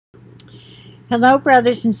Hello,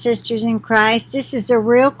 brothers and sisters in Christ. This is a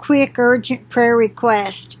real quick, urgent prayer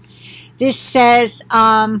request. This says,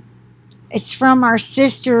 it's from our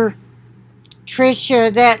sister Tricia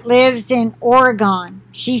that lives in Oregon.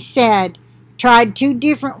 She said, tried 2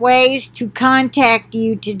 different ways to contact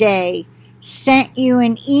you today. Sent you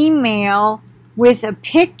an email with a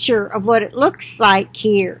picture of what it looks like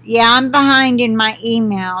here. Yeah, I'm behind in my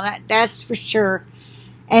email, that's for sure.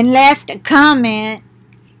 And left a comment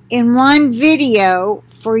in one video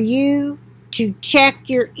for you to check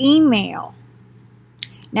your email.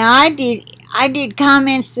 Now I did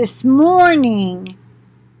comments this morning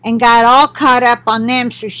and got all caught up on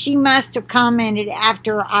them, so she must have commented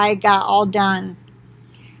after I got all done.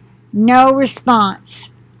 No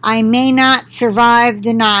response. I may not survive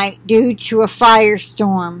the night due to a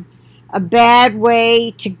firestorm. A bad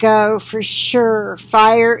way to go for sure.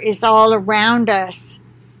 Fire is all around us.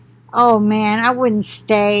 Oh man, I wouldn't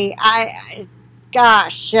stay. I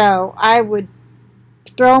would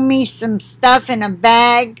throw me some stuff in a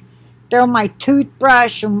bag, throw my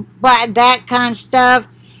toothbrush and that kind of stuff,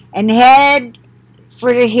 and head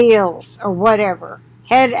for the hills or whatever.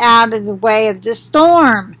 Head out of the way of the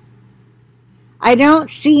storm. I don't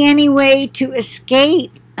see any way to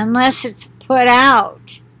escape unless it's put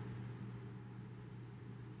out.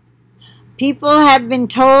 People have been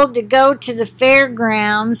told to go to the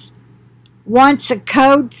fairgrounds once a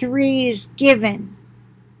code 3 is given,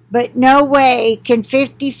 but no way can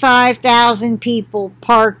 55,000 people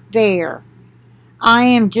park there. I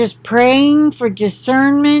am just praying for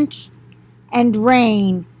discernment and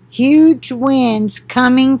rain. Huge winds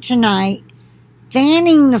coming tonight,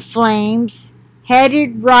 fanning the flames,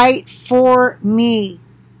 headed right for me.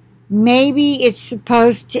 Maybe it's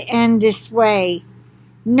supposed to end this way.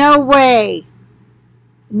 No way.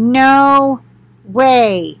 No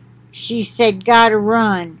way. She said, gotta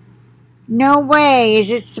run. No way is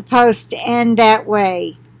it supposed to end that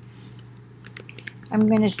way. I'm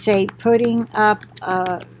going to say putting up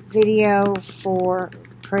a video for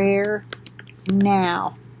prayer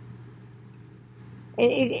now.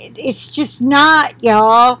 It's just not,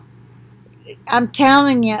 y'all. I'm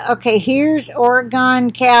telling you. Okay, here's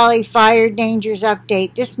Oregon, Cali fire dangers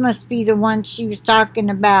update. This must be the one she was talking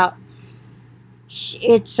about.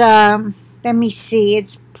 It's, let me see.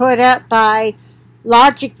 It's put up by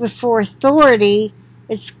Logic Before Authority.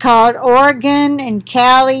 It's called Oregon and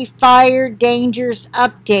Cali Fire Dangers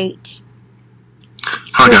Update.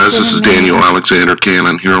 Hi guys, this is Daniel Alexander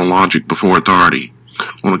Cannon here on Logic Before Authority.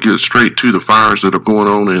 I want to get straight to the fires that are going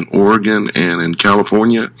on in Oregon and in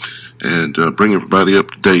California and bring everybody up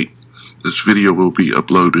to date. This video will be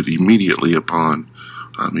uploaded immediately upon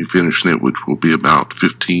me finishing it, which will be about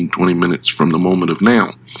 15-20 minutes from the moment of now.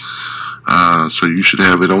 So you should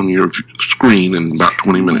have it on your screen in about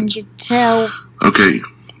 20 minutes. Okay,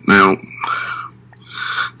 now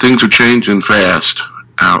things are changing fast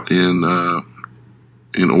out in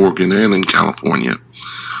Oregon and in California.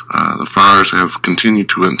 The fires have continued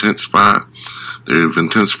to intensify. They've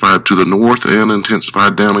intensified to the north and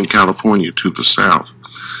intensified down in California to the south.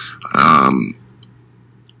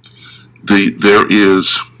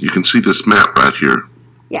 You can see this map right here.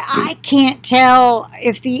 Yeah, I can't tell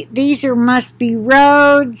if these must be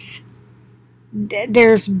roads.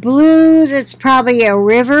 There's blue, that's probably a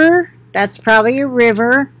river. That's probably a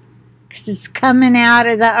river because it's coming out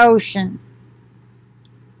of the ocean.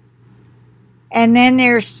 And then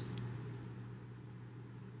there's,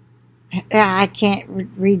 I can't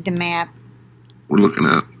read the map. We're looking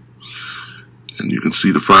at, and you can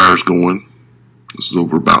see the fires going. This is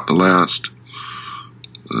over about the last,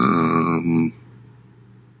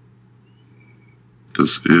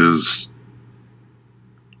 this is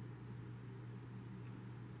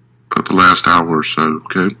at the last hour or so,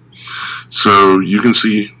 okay? So you can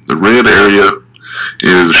see the red area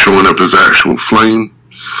is showing up as actual flame.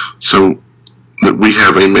 So that we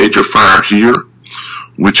have a major fire here,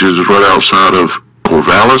 which is right outside of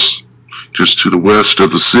Corvallis, just to the west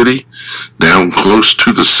of the city, down close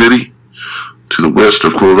to the city, to the west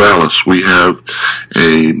of Corvallis. We have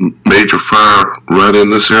a major fire right in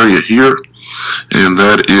this area here, and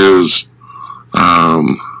that is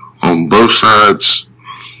on both sides.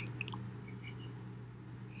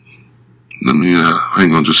 Let me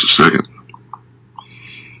hang on just a second.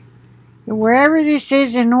 Wherever this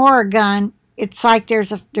is in Oregon, it's like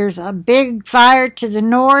there's a big fire to the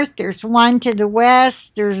north, there's one to the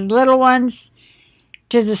west, there's little ones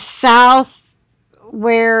to the south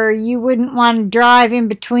where you wouldn't want to drive in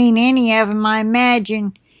between any of them, I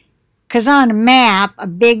imagine, because on a map, a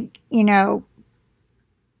big, they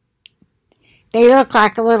look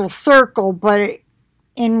like a little circle, but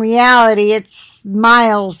in reality, it's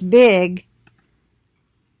miles big.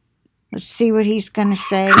 Let's see what he's going to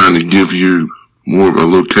say. Trying to give you more of a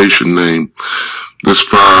location name. This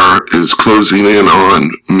fire is closing in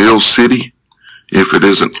on Mill City, if it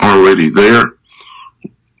isn't already there.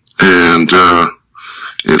 And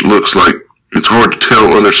it looks like it's hard to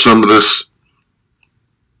tell under some of this.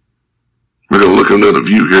 We're going to look at another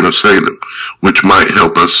view here in a second, which might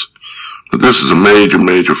help us. But this is a major,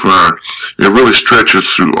 major fire. It really stretches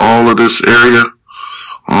through all of this area,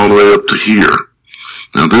 all the way up to here.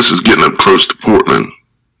 Now, this is getting up close to Portland.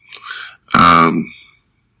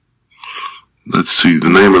 Let's see, the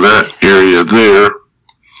name of that area there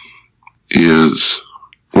is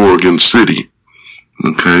Oregon City.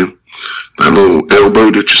 Okay, that little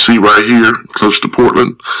elbow that you see right here, close to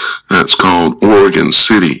Portland, that's called Oregon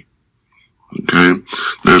City. Okay,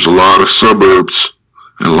 there's a lot of suburbs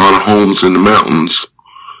and a lot of homes in the mountains.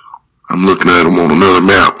 I'm looking at them on another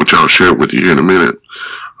map, which I'll share with you here in a minute.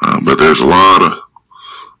 But there's a lot of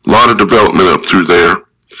development up through there,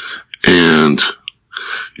 and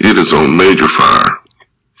it is on major fire.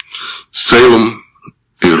 Salem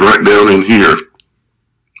is right down in here.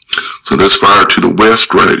 So there's fire to the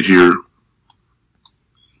west right here.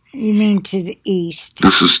 You mean to the east?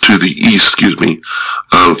 This is to the east,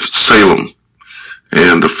 of Salem.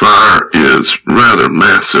 And the fire is rather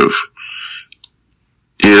massive.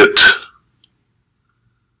 If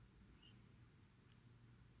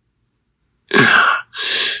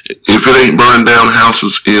it ain't burned down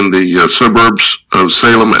houses in the suburbs of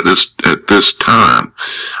Salem at this time,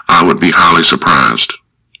 I would be highly surprised.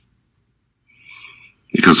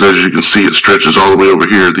 Because as you can see, it stretches all the way over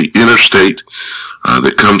here. The interstate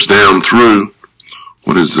that comes down through,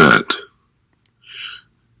 what is that?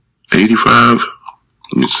 85?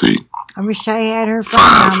 Let me see. I wish I had her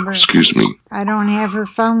phone number. Excuse me. I don't have her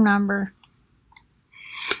phone number.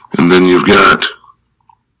 And then you've got,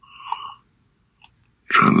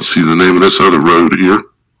 trying to see the name of this other road here.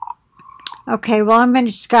 Okay, well, I'm going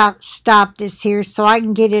to stop this here so I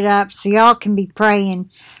can get it up so y'all can be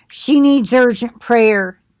praying. She needs urgent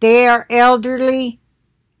prayer. They are elderly.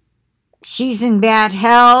 She's in bad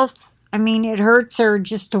health. I mean, it hurts her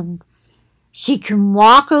just to... She can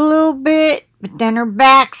walk a little bit, but then her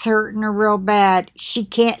back's hurting her real bad. She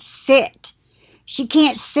can't sit. She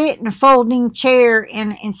can't sit in a folding chair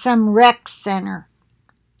in some rec center.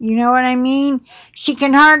 You know what I mean? She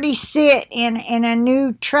can hardly sit in a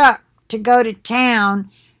new truck to go to town,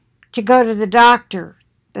 to go to the doctor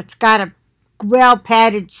that's got a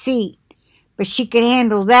well-padded seat. But she could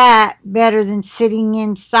handle that better than sitting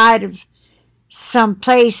inside of some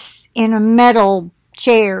place in a metal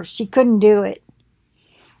chair. She couldn't do it.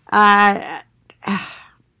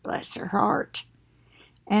 Bless her heart.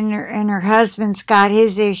 And her husband's got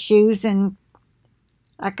his issues, and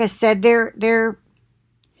like I said, they're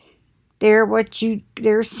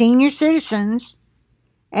senior citizens,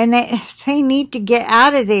 and they need to get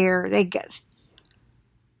out of there. They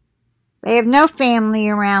have no family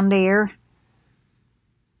around there.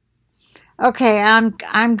 Okay, I'm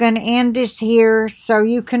going to end this here so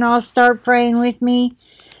you can all start praying with me.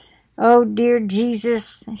 Oh, dear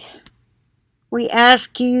Jesus, we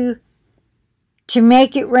ask you to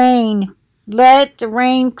make it rain. Let the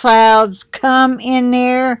rain clouds come in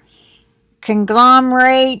there,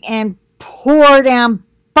 conglomerate, and pour down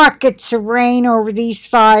buckets of rain over these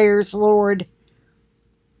fires, Lord.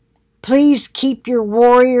 Please keep your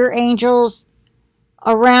warrior angels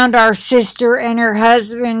around our sister and her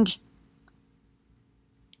husband.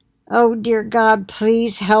 Oh, dear God,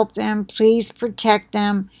 please help them. Please protect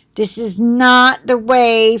them. This is not the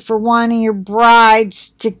way for one of your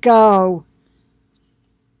brides to go.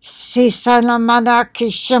 I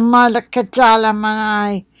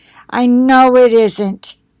know it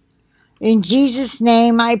isn't. In Jesus'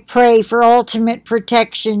 name, I pray for ultimate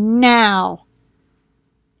protection now.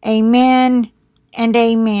 Amen and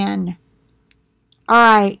amen. All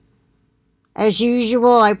right. As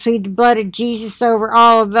usual, I plead the blood of Jesus over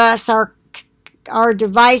all of us, our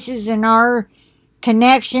devices and our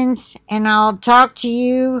connections, and I'll talk to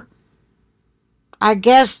you, I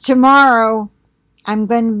guess, tomorrow. I'm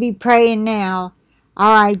going to be praying now.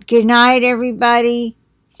 All right, good night, everybody,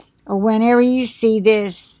 or whenever you see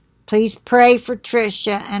this, please pray for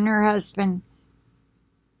Tricia and her husband.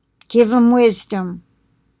 Give them wisdom.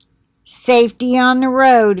 Safety on the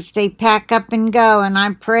road if they pack up and go, and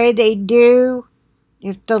I pray they do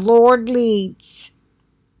if the Lord leads.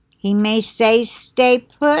 He may say stay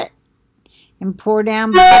put and pour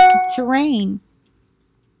down buckets of rain.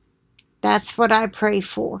 That's what I pray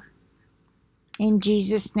for. In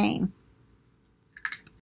Jesus' name.